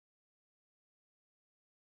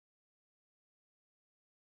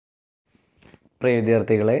പ്രിയ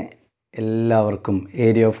വിദ്യാർത്ഥികളെ, എല്ലാവർക്കും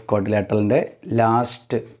area of ക്വാഡ്രിലാറ്ററലിൻ്റെ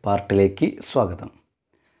last പാർട്ടിലേക്ക് സ്വാഗതം.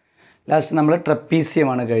 ലാസ്റ്റ് നമ്മൾ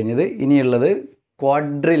ട്രപ്പീസിയമാണ് കഴിഞ്ഞത്. ഇനിയുള്ളത്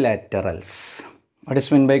quadrilaterals. What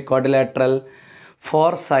is mean by quadrilateral?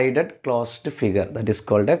 Four sided closed figure, that is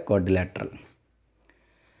called A quadrilateral.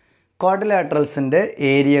 ക്വാഡ്രിലാറ്ററൽസിൻ്റെ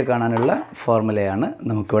area കാണാനുള്ള ഫോർമുലയാണ്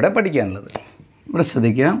നമുക്കിവിടെ പഠിക്കാനുള്ളത്. ഇവിടെ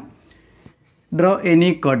ശ്രദ്ധിക്കാം. Draw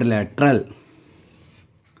any quadrilateral.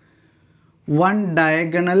 One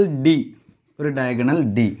diagonal D, ഒരു diagonal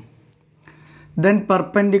D, then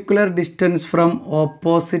perpendicular distance from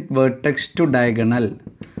opposite vertex to diagonal,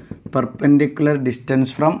 perpendicular distance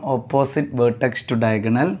from opposite vertex to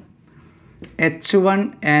diagonal, H1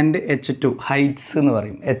 and H2, heights എന്ന്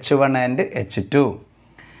പറയും, H1 and H2.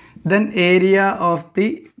 Then area of the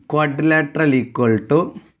quadrilateral equal to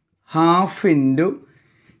half into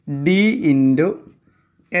D into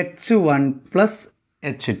H1 plus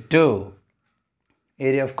H2.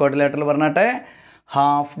 Area of quadrilateral പറഞ്ഞാട്ടെ,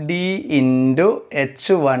 half D into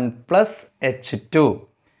H1 plus H2.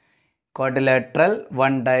 Quadrilateral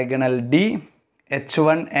one diagonal D,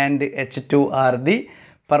 H1 and H2 are the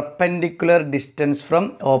perpendicular distance from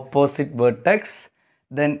opposite vertex.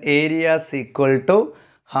 Then area is equal to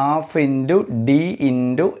half into D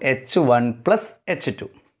into H1 plus H2.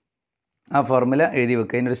 ആ formula എഴുതി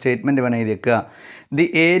വെക്കുക. അതിനൊരു statement വേണം എഴുതി വെക്കുക. The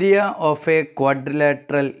area of A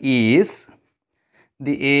quadrilateral is,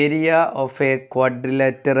 the area of a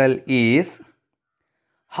quadrilateral is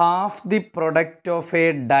half the product of a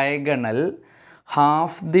diagonal,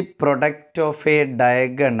 half the product of a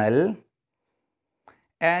diagonal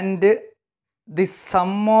and the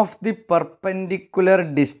sum of the perpendicular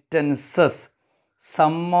distances,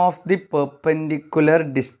 sum of the perpendicular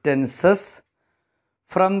distances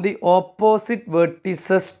from the opposite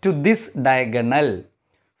vertices to this diagonal,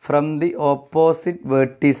 from the opposite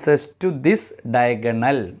vertices to this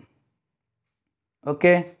diagonal.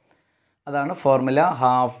 Okay, അതാണ് formula.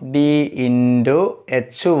 Half D into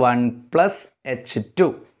H1 plus H2.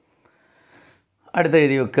 അടുത്ത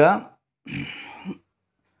എഴുതി വെക്കുക.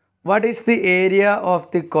 What is the area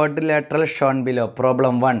of the quadrilateral Sean below?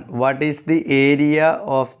 Problem 1. What is the area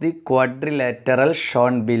of the quadrilateral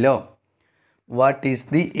Sean below? What is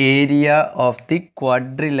the area of the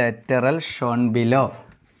quadrilateral Sean below?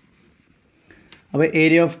 അപ്പോൾ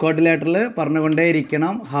area of quadrilateral പറഞ്ഞുകൊണ്ടേ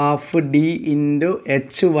ഇരിക്കണം. Half D into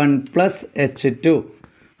H1 plus H2,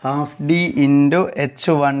 half D into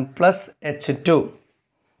H1 plus H2.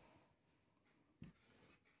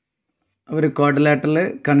 ഒരു quadrilateral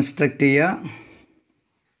construct ചെയ്യുക.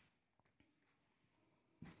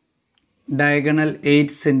 Diagonal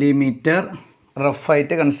 8 centimetre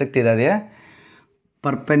റഫായിട്ട് construct ചെയ്താൽ മതിയേ.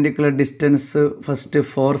 Perpendicular distance first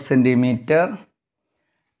 4 centimetre,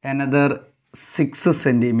 another 6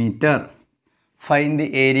 centimetre. Find the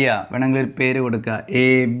area. വേണമെങ്കിൽ ഒരു പേര് കൊടുക്കുക,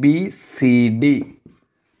 ABCD.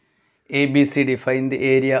 ABCD, find the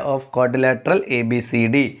area of quadrilateral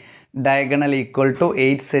ABCD. Diagonal equal to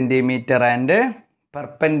 8 centimetre and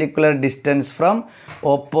perpendicular distance from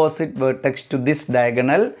opposite vertex to this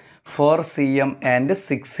diagonal 4 cm and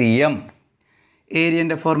 6 cm.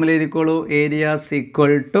 ഏരിയൻ്റെ formula എഴുതിക്കോളൂ. Area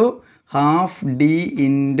equal to half D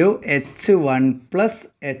into H1 plus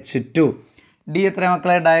H2. D എത്ര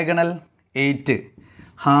മക്കളെ? Diagonal 8.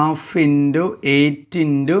 Half into 8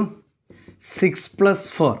 into 6 plus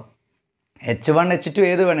 4. H1 H2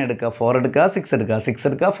 ഏത് വേണം എടുക്കുക? 4 എടുക്കുക, 6 എടുക്കുക, 6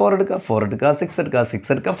 എടുക്കുക, 4 എടുക്കുക, 4 എടുക്കുക, 6 എടുക്കുക, 6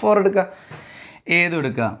 എടുക്കുക, 4 എടുക്കുക, ഏതും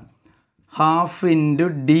എടുക്കുക. ഹാഫ് ഇൻറ്റു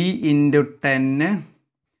ഡി ഇൻറ്റു 10,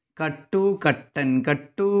 കട്ടു കട്ടൻ,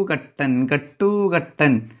 കട്ടു കട്ടൻ, കട്ടു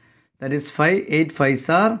കട്ടൻ, that is 5. 8 5s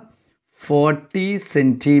are 40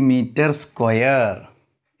 centimetre square.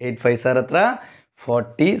 8 5s are എത്ര?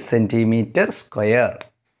 40 സെൻറ്റിമീറ്റർ സ്ക്വയർ.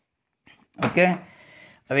 ഓക്കെ,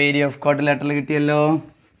 അപ്പോൾ ഏരിയ ഓഫ് ക്വാഡ്രിലാറ്ററൽ കിട്ടിയല്ലോ,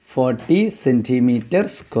 40 centimetre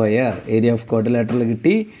square. Area of quadrilateral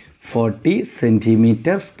കിട്ടി 40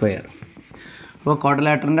 സെൻറ്റിമീറ്റർ സ്ക്വയർ. അപ്പോൾ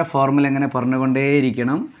ക്വാഡ്രിലാറ്ററിൻ്റെ ഫോർമുല എങ്ങനെ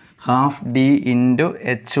പറഞ്ഞുകൊണ്ടേയിരിക്കണം. Half D into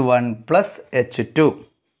H1 plus H2.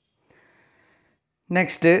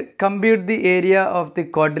 Next, compute the area of the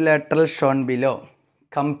quadrilateral Sean below.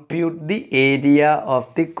 Compute the area of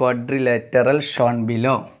the quadrilateral Sean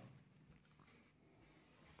below.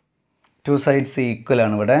 2 sides equal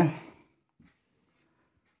ആണ് ഇവിടെ.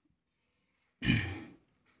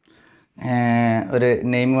 ഒരു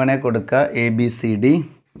name വേണേൽ കൊടുക്കുക, ABCD,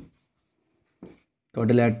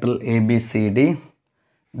 quadrilateral ABCD.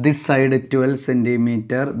 This side 12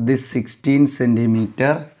 centimetre, this 16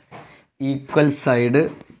 centimetre, equal side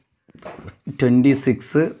 26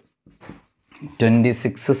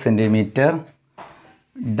 centimetre.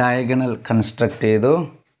 Diagonal construct ചെയ്തു.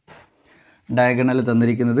 Diagonal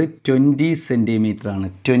തന്നിരിക്കുന്നത് 20 centimetre ആണ്.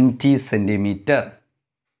 20 centimetre.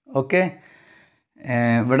 Okay,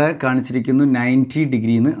 ഇവിടെ കാണിച്ചിരിക്കുന്നു 90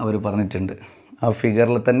 ഡിഗ്രി എന്ന് അവർ പറഞ്ഞിട്ടുണ്ട്. ആ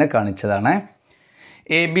ഫിഗറിൽ തന്നെ കാണിച്ചതാണ്.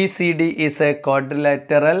 ABCD is A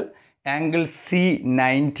quadrilateral. Angle C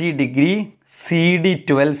 90 degree, CD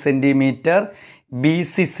 12 centimetre,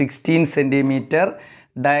 BC 16 centimetre,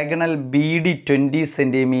 diagonal BD 20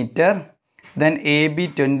 centimeter, then AB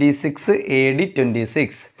 26, AD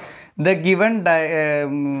 26. The given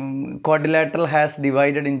quadrilateral has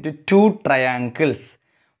divided into two triangles,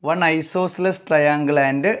 one isosceles triangle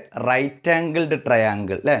and right angled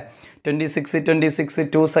triangle. 26, 26,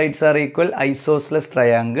 two sides are equal, isosceles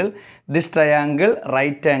triangle. This triangle,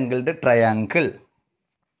 right angled triangle.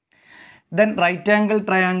 Then right angle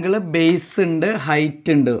triangle base and height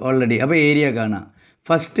and already. Now area gana.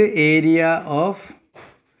 First area of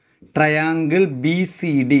triangle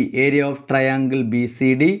BCD, area of triangle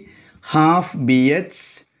BCD, half BH,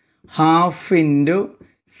 half into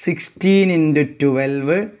 16 into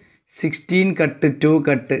 12, 16 cut to 2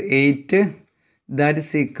 cut to 8, that is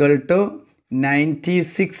equal to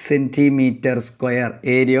 96 centimeter square.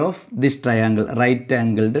 Area of this triangle, right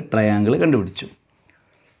angled triangle kandupidichu.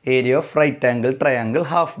 Area of right angle triangle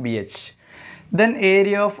half BH. Then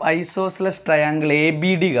area of isosceles triangle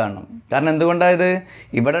ABD കാണും. കാരണം എന്തുകൊണ്ടായത്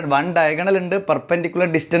ഇവിടെ one diagonal ഉണ്ട്, perpendicular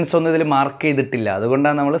distance ഒന്നും ഇതിൽ mark ചെയ്തിട്ടില്ല.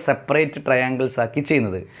 അതുകൊണ്ടാണ് നമ്മൾ separate triangles ആക്കി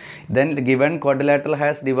ചെയ്യുന്നത്. Then given quadrilateral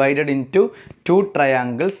has divided in to to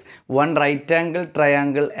triangles, one right angle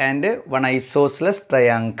triangle and one isosceles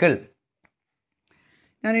triangle.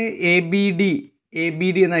 ഞാൻ എ ബി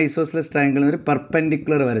ഡി എന്ന ഐസോസ്ലെസ് ട്രയാങ്കിൾ ഒരു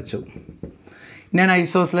പെർപെൻഡിക്കുലർ വരച്ചു. In an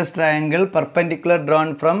isosceles triangle, perpendicular drawn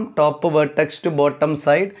from top vertex to bottom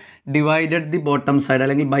side, divided the bottom side,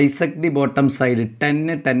 അല്ലെങ്കിൽ bisect the bottom side,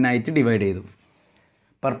 10 ആയിട്ട് divide ചെയ്തു.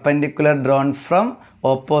 Perpendicular drawn from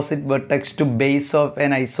opposite vertex to base of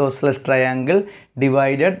an isosceles triangle,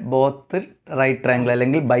 divided both right triangle,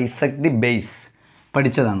 അല്ലെങ്കിൽ bisect the base.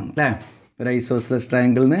 പഠിച്ചതാണ് അല്ലേ? ഒരു isosceles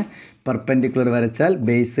ട്രയാങ്കിളിന് perpendicular വരച്ചാൽ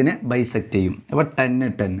ബേസിനെ bisect ചെയ്യും. അപ്പോൾ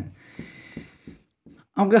 10.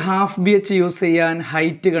 നമുക്ക് ഹാഫ് ബി എച്ച് യൂസ് ചെയ്യാൻ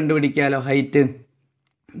ഹൈറ്റ് കണ്ടുപിടിക്കാമല്ലോ. ഹൈറ്റ്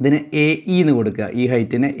ഇതിന് AE എന്ന് കൊടുക്കുക. ഈ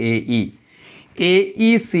ഹൈറ്റിന് AE. AE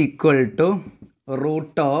is equal to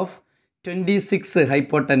root of 26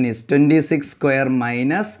 hypotenuse 26 square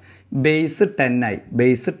minus base 10 ആയി,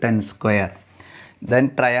 base 10 square. Then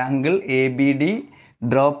triangle ABD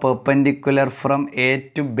draw perpendicular from A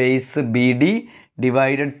to base BD,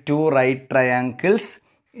 divided two right triangles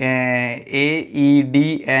AED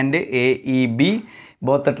and AEB.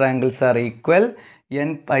 Both the triangles are equal. In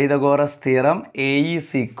Pythagoras theorem, AE is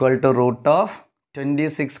equal to root of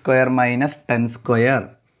 26 square minus 10 square.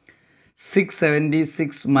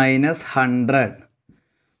 676 minus 100.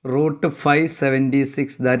 Root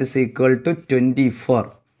 576, that is equal to 24.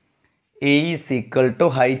 AE is equal to,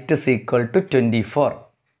 height is equal to 24.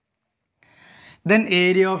 Then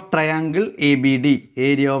area of triangle ABD.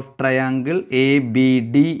 Area of triangle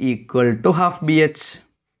ABD equal to half BH.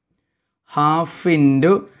 Half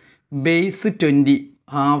into base 20,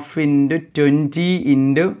 half into 20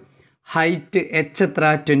 into height h എത്ര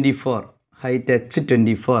 24, height h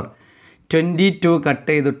 24, 22 cut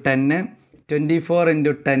ചെയ്തു 10, 24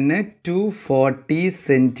 into 10 240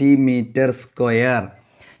 centimeter square.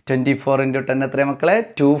 24 into 10 എത്ര മക്കളെ?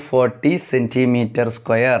 240 centimeter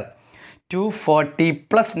square. 240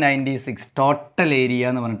 plus 96 total area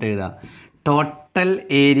എന്ന് പറഞ്ഞിട്ട് എഴുതാം. Total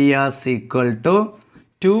area is equal to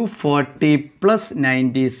 240 plus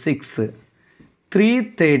 96,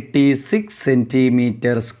 336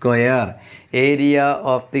 centimeter square. Area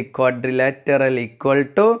of the quadrilateral equal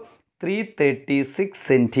to 336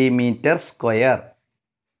 centimeter square.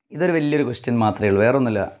 ഇതൊരു വലിയൊരു question മാത്രമേ ഉള്ളൂ, വേറെ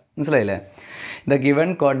ഒന്നുമില്ല. മനസ്സിലായില്ലേ? The given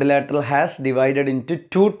quadrilateral has divided into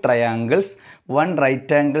two triangles, one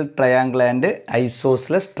right angle triangle and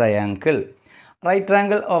isosceles triangle. Right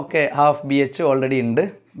triangle okay, half BH already ഉണ്ട്,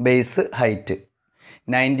 base height.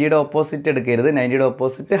 90യുടെ opposite എടുക്കരുത്, 90യുടെ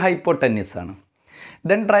opposite hypotenuse ആണ്.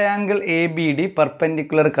 Then triangle ABD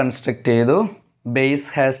perpendicular construct ചെയ്തു. Base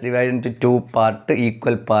has divide in to 2 part,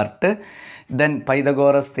 equal part. Then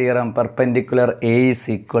Pythagoras theorem perpendicular A is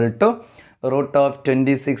equal to root of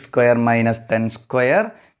 26 square minus 10 square,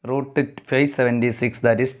 root 576,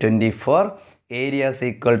 that is 24. Area is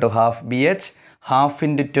equal to half BH, half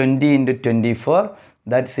into 20 into 24,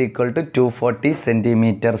 that is equal to 240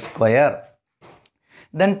 centimeter square.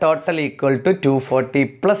 Then total equal to 240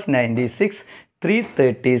 plus 96,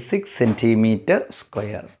 336 centimeter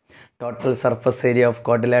square. Total surface area of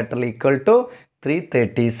quadrilateral equal to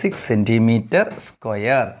 336 centimeter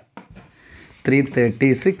square.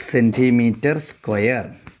 336 centimeter square.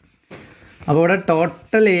 അപ്പോൾ ഇവിടെ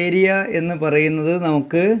total area എന്ന് പറയുന്നത്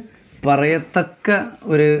നമുക്ക് പറയത്തക്ക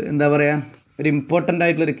ഒരു എന്താ പറയുക ഒരു ഇമ്പോർട്ടൻ്റ്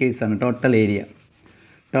ആയിട്ടുള്ളൊരു കേസാണ് total area,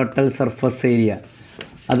 total surface area.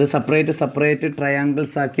 അത് സെപ്പറേറ്റ്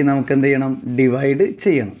ട്രയാങ്കിൾസ് ആക്കി നമുക്ക് എന്ത് ചെയ്യണം, ഡിവൈഡ്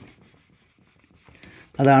ചെയ്യണം.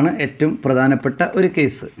 അതാണ് ഏറ്റവും പ്രധാനപ്പെട്ട ഒരു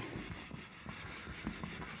കേസ്.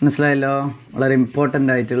 മനസ്സിലായല്ലോ? വളരെ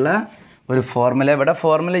ഇമ്പോർട്ടൻ്റ് ആയിട്ടുള്ള ഒരു ഫോർമുല. ഇവിടെ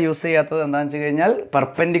ഫോർമുല യൂസ് ചെയ്യാത്തത് എന്താണെന്ന് വെച്ച് കഴിഞ്ഞാൽ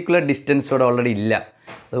പെർപെൻഡിക്കുലർ ഡിസ്റ്റൻസ് ഇവിടെ ഓൾറെഡി ഇല്ല,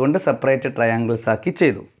 അതുകൊണ്ട് സെപ്പറേറ്റ് ട്രയാങ്കിൾസ് ആക്കി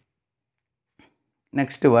ചെയ്തു.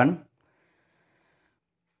 Next one,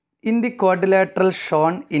 in the quadrilateral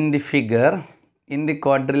shown in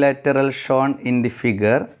the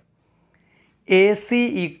figure, AC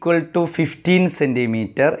equal to 15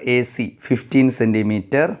 centimeter, AC 15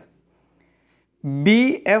 centimeter,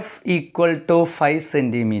 BF equal to 5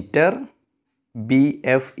 centimeter,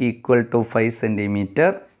 BF equal to 5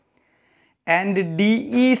 centimeter, and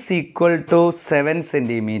DE is equal to 7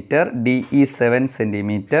 centimeter, DE 7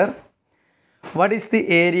 centimeter. What is the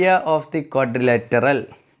area of the quadrilateral?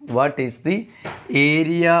 What is the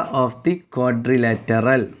area of the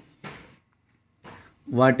quadrilateral?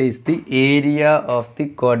 What is the area of the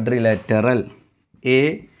quadrilateral? A,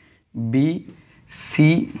 B, C,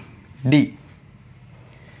 D.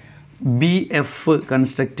 BF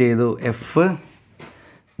construct ചെയ്തു, F,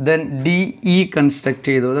 then DE construct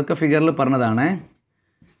ചെയ്തു. ഇതൊക്കെ ഫിഗറിൽ പറഞ്ഞതാണ്.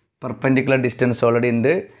 Perpendicular distance already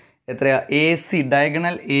ഉണ്ട്. എത്രയാ? AC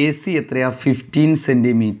diagonal AC എത്രയാ? 15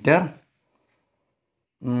 centimetre.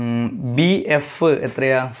 BF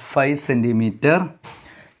എത്രയാ? 5 centimetre.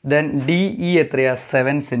 then DE എത്രയാ?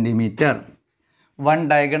 7 centimeter. One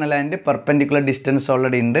diagonal and perpendicular distance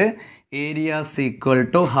already ഉണ്ട്. Area is equal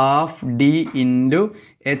to half D into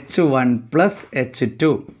H1 plus H2,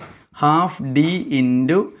 half D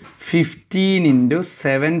into 15 into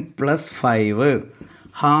 7 plus 5,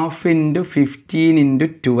 half into 15 into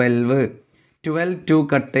 12, 12 2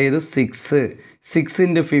 cut ചെയ്തു 6, 6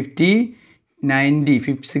 into 50 90,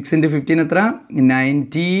 6 into 15 എത്ര?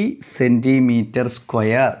 90 centimeter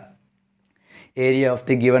square. Area of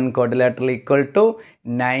the given quadrilateral equal to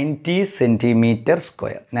 90 centimeter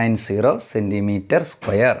square, 90 centimeter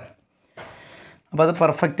square. അപ്പോൾ അത്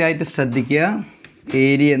perfect ആയിട്ട് ശ്രദ്ധിക്കുക.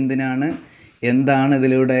 Area എന്താണ്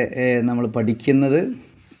ഇതിലൂടെ നമ്മൾ പഠിക്കുന്നത്,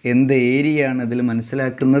 എന്ത് ഏരിയ ആണ് ഇതിൽ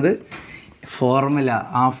മനസ്സിലാക്കുന്നത്. Formula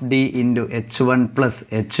half D into H1 plus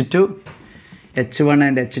H2. H1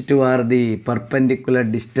 and H2 are the perpendicular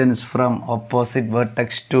distance from opposite vertex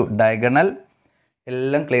to diagonal.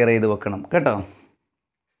 എല്ലാം ക്ലിയർ ചെയ്ത് വെക്കണം കേട്ടോ.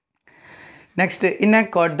 Next, in A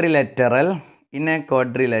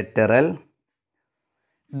quadrilateral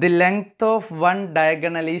the length of one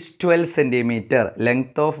diagonal is 12 centimeter,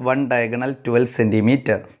 length of one diagonal 12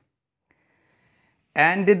 centimeter,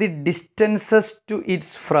 and the distances to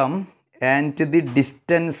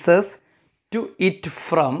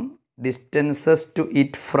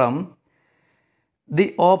it from the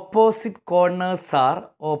opposite corners are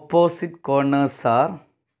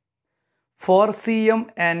 4 cm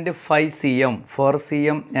and 5 cm, 4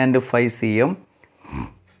 cm and 5 cm.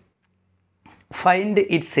 Find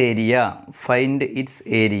its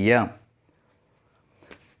area.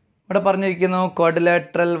 ഇവിടെ പറഞ്ഞിരിക്കുന്നു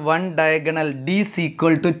quadrilateral one diagonal D is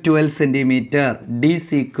equal to 12 centimeter, D is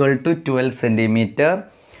equal to 12 centimeter.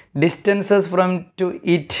 Distances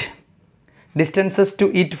to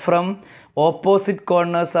it from opposite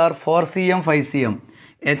corners are 4 cm, 5 cm.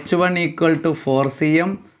 H1 equal to 4 cm,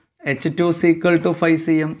 H2 is equal to 5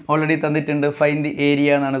 cm. Already തന്നിട്ടുണ്ട്. Find the area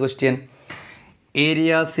എന്നാണ് question.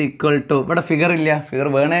 Area is equal to, ഇവിടെ figure ഇല്ല, figure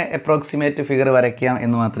വേണേ approximate figure വരയ്ക്കാം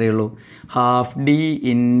എന്ന് മാത്രമേ ഉള്ളൂ. Half D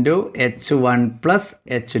into H1 plus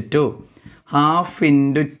H2, half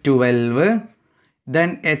into 12, then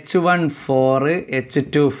H1 4,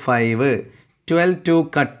 H2 5, 12 2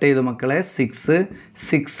 cut ചെയ്തു മക്കളെ 6,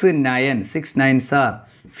 6 9, 6 9s are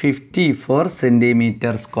 54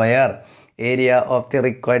 centimeter square. Area of the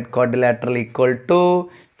required quadrilateral equal to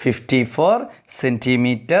 54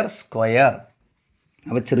 centimeter square.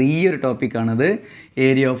 അപ്പോൾ ചെറിയൊരു ടോപ്പിക്കാണത്.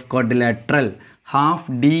 Area of quadrilateral half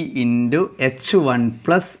D into H1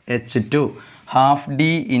 plus H2, half D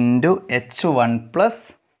into H1 plus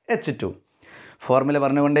H2. Formula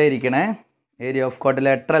പറഞ്ഞുകൊണ്ടേ ഇരിക്കണേ. Area of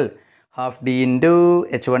quadrilateral half D into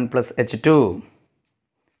H1 plus H2.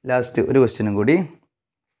 Last ഒരു ക്വസ്റ്റ്യനും കൂടി.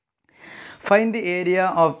 Find the area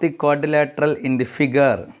of the quadrilateral in the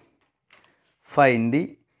figure. Find the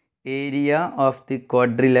area of the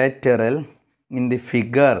quadrilateral in the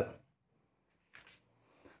figure.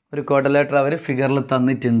 ഒരു quadrilateral അവർ ഫിഗറിൽ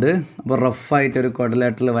തന്നിട്ടുണ്ട്. അപ്പോൾ റഫായിട്ടൊരു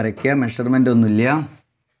quadrilateral വരയ്ക്കുക. Measurement ഒന്നുമില്ല.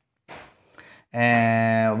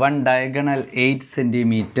 One diagonal 8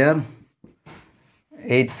 centimeter,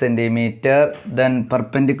 8 centimeter, then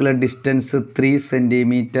perpendicular distance 3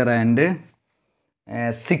 centimeter and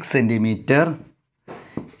 6 centimeter.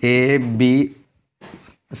 A, B,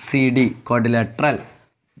 C, D quadrilateral.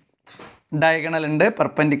 Diagonal and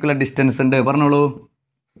perpendicular distance and പറഞ്ഞോളൂ.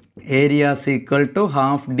 Area is equal to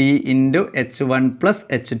half D into H1 plus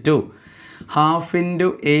H2. Half into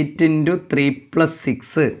 8 into 3 plus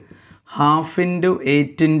 6. Half into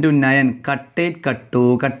 8 into 9. Cut 8, cut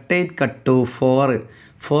 2. Cut 8, cut 2. 4.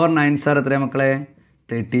 4 9s are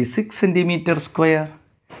 36 centimeter square.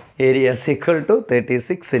 Area is equal to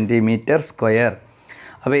 36 centimeter square.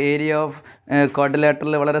 അപ്പോൾ area of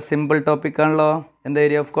quadrilateral വളരെ simple ടോപ്പിക്കാണല്ലോ. എന്താ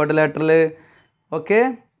area of quadrilateral? Okay,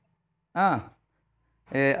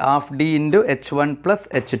 half D into H1 plus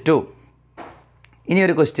H2. ഇനി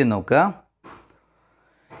ഒരു question നോക്കുക.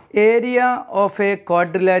 Area of A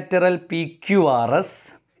quadrilateral PQRS,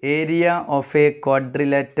 area of A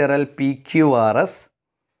quadrilateral PQRS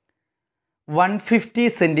 150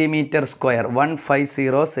 centimeter square,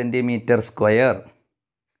 150 centimeter square.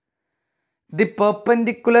 The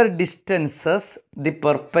perpendicular distances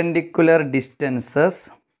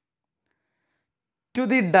to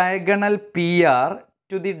the diagonal PR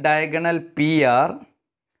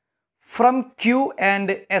from Q and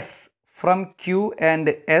S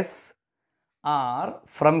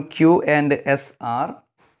are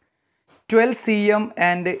 12 cm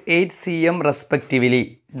and 8 cm respectively.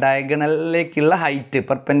 Diagonal height,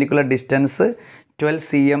 perpendicular distance 12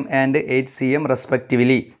 cm and 8 cm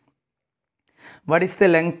respectively. What is the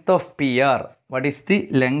length of PR?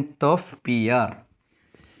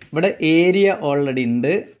 ഇവിടെ area already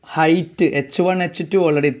ഉണ്ട്, height H1 H2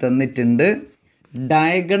 already തന്നിട്ടുണ്ട്,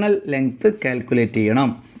 diagonal length calculate ചെയ്യണം.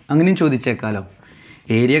 അങ്ങനെയും ചോദിച്ചേക്കാലോ.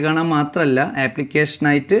 Area കാണാൻ മാത്രമല്ല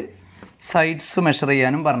ആപ്ലിക്കേഷനായിട്ട് sides measure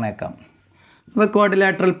ചെയ്യാനും പറഞ്ഞേക്കാം. അപ്പോൾ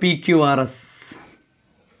quadrilateral PQRS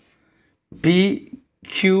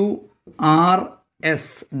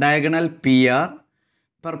diagonal PR,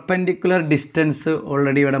 perpendicular distance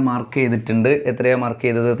already ഇവിടെ മാർക്ക് ചെയ്തിട്ടുണ്ട്. എത്രയാണ് മാർക്ക്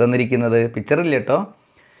ചെയ്തത്? തന്നിരിക്കുന്നത് പിക്ചറില്ല കേട്ടോ.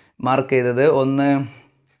 മാർക്ക് ചെയ്തത് ഒന്ന്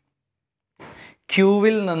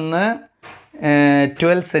ക്യൂവിൽ നിന്ന്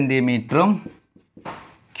 12 സെൻറ്റിമീറ്ററും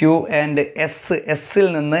ക്യൂ ആൻഡ് എസ്സിൽ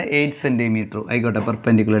നിന്ന് 8 സെൻറ്റിമീറ്ററും ആയിക്കോട്ടെ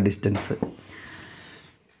പെർപെൻഡിക്കുലർ ഡിസ്റ്റൻസ്.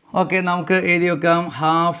 ഓക്കെ, നമുക്ക് എഴുതി വെക്കാം.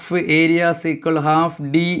 Half area equal half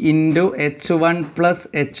D into H1 plus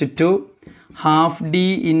H2. Half D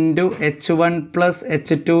into H1 plus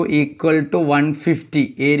H2 equal to 150.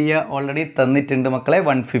 Area already തന്നിട്ടുണ്ട് മക്കളെ,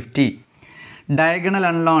 150. Diagonal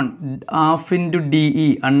unknown, half into DE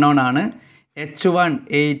unknown ആണ്. H1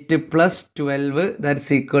 8 plus 12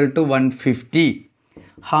 that's equal to 150.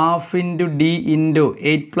 Half into D into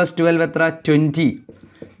 8 plus 12 എത്ര? 20.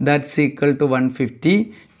 That's equal to 150.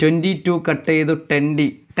 22 cut ചെയ്തു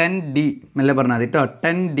 10D മെല്ലെ പറഞ്ഞാൽ മതി കേട്ടോ.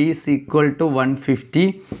 10D equal to 150.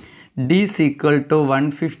 D equal to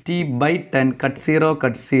 150 by 10. Cut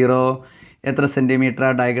 0 എത്ര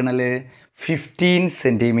സെൻറ്റിമീറ്ററാണ് diagonal? 15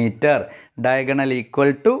 centimetre. Diagonal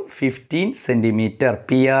equal to 15 centimetre.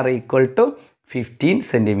 PR equal to 15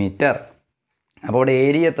 centimetre. അപ്പോൾ ഇവിടെ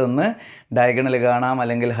area തന്ന് ഡയഗണൽ കാണാം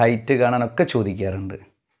അല്ലെങ്കിൽ ഹൈറ്റ് കാണാനൊക്കെ ചോദിക്കാറുണ്ട്.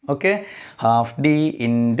 Okay, half D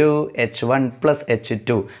into H1 plus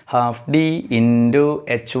H2, half D into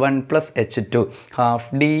H1 plus H2, half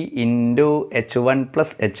D into H1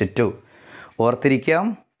 plus H2. ഓർത്തിരിക്കാം,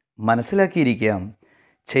 മനസ്സിലാക്കിയിരിക്കാം,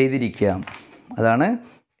 ചെയ്തിരിക്കാം. അതാണ്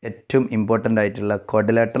ഏറ്റവും important ആയിട്ടുള്ള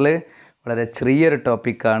ക്വാഡ്രിലാറ്ററൽ. വളരെ ചെറിയൊരു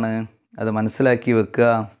ടോപ്പിക്കാണ്, അത് മനസ്സിലാക്കി വെക്കുക,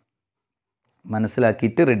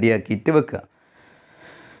 മനസ്സിലാക്കിയിട്ട് റെഡിയാക്കിയിട്ട് വെക്കുക.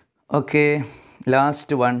 Okay,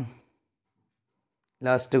 last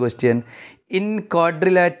question. In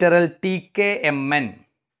quadrilateral TKMN,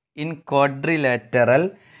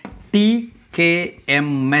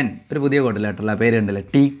 ഒരു പുതിയ ക്വാഡ്രിലാറ്ററൽ പേരുണ്ടല്ലേ,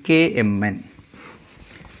 TKMN.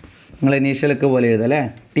 നിങ്ങൾ ഇനീഷ്യലൊക്കെ പോലെ എഴുതല്ലേ,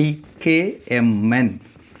 TKMN.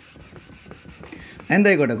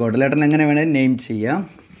 എന്തായിക്കോട്ടെ, ക്വാഡ്രിലാറ്ററൽ എങ്ങനെ വേണേൽ നെയിം ചെയ്യാം.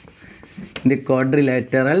 The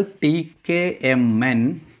quadrilateral TKMN,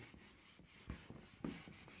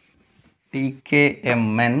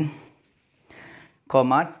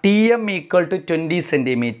 TM equal to 20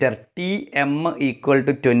 centimeter. TM equal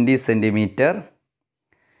to 20 centimeter.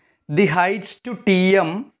 The heights to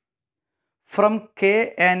TM from K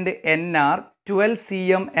and N are 12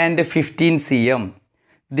 cm and 15 cm.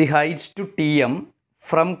 The heights to TM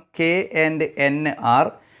from K and N are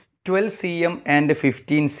 12 cm and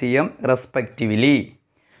 15 cm respectively.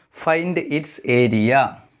 Find its area.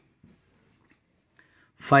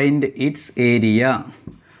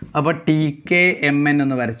 അപ്പോൾ TKMN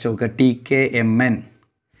ഒന്ന് വരച്ച് നോക്കുക. TKMN,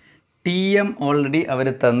 TM already അവർ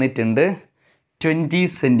തന്നിട്ടുണ്ട് 20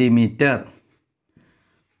 centimetre.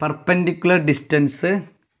 Perpendicular distance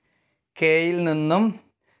കെയിൽ നിന്നും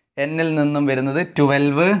എന്നിൽ നിന്നും വരുന്നത്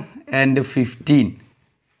 12 ആൻഡ് 15.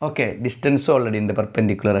 ഓക്കെ, ഡിസ്റ്റൻസ് ഓൾറെഡി ഉണ്ട്,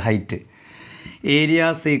 perpendicular height.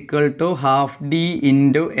 Areas equal to half D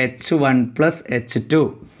into h1 plus h2,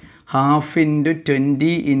 half into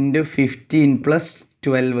 20 into 15 plus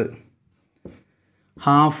 12,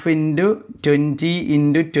 half into 20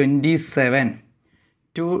 into 27,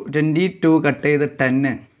 22 cut ചെയ്ത്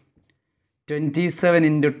 10, 27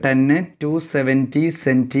 into 10 270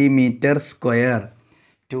 centimetre square,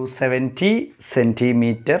 270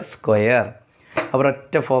 centimetre square. അപ്പോൾ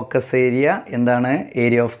ഒറ്റ focus area എന്താണ്?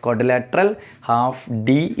 Area of quadrilateral half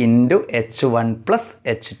D into h1 plus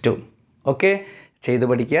h2. Okay, ചെയ്ത്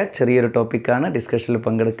പഠിക്കുക. ചെറിയൊരു ടോപ്പിക്കാണ്, ഡിസ്കഷനിൽ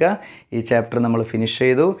പങ്കെടുക്കുക. ഈ ചാപ്റ്റർ നമ്മൾ ഫിനിഷ്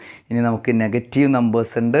ചെയ്തു. ഇനി നമുക്ക് നെഗറ്റീവ്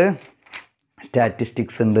നമ്പേഴ്സ് ഉണ്ട്,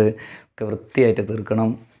 സ്റ്റാറ്റിസ്റ്റിക്സ് ഉണ്ട്, ഒക്കെ വൃത്തിയായിട്ട്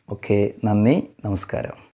തീർക്കണം. ഓക്കെ, നന്ദി, നമസ്കാരം.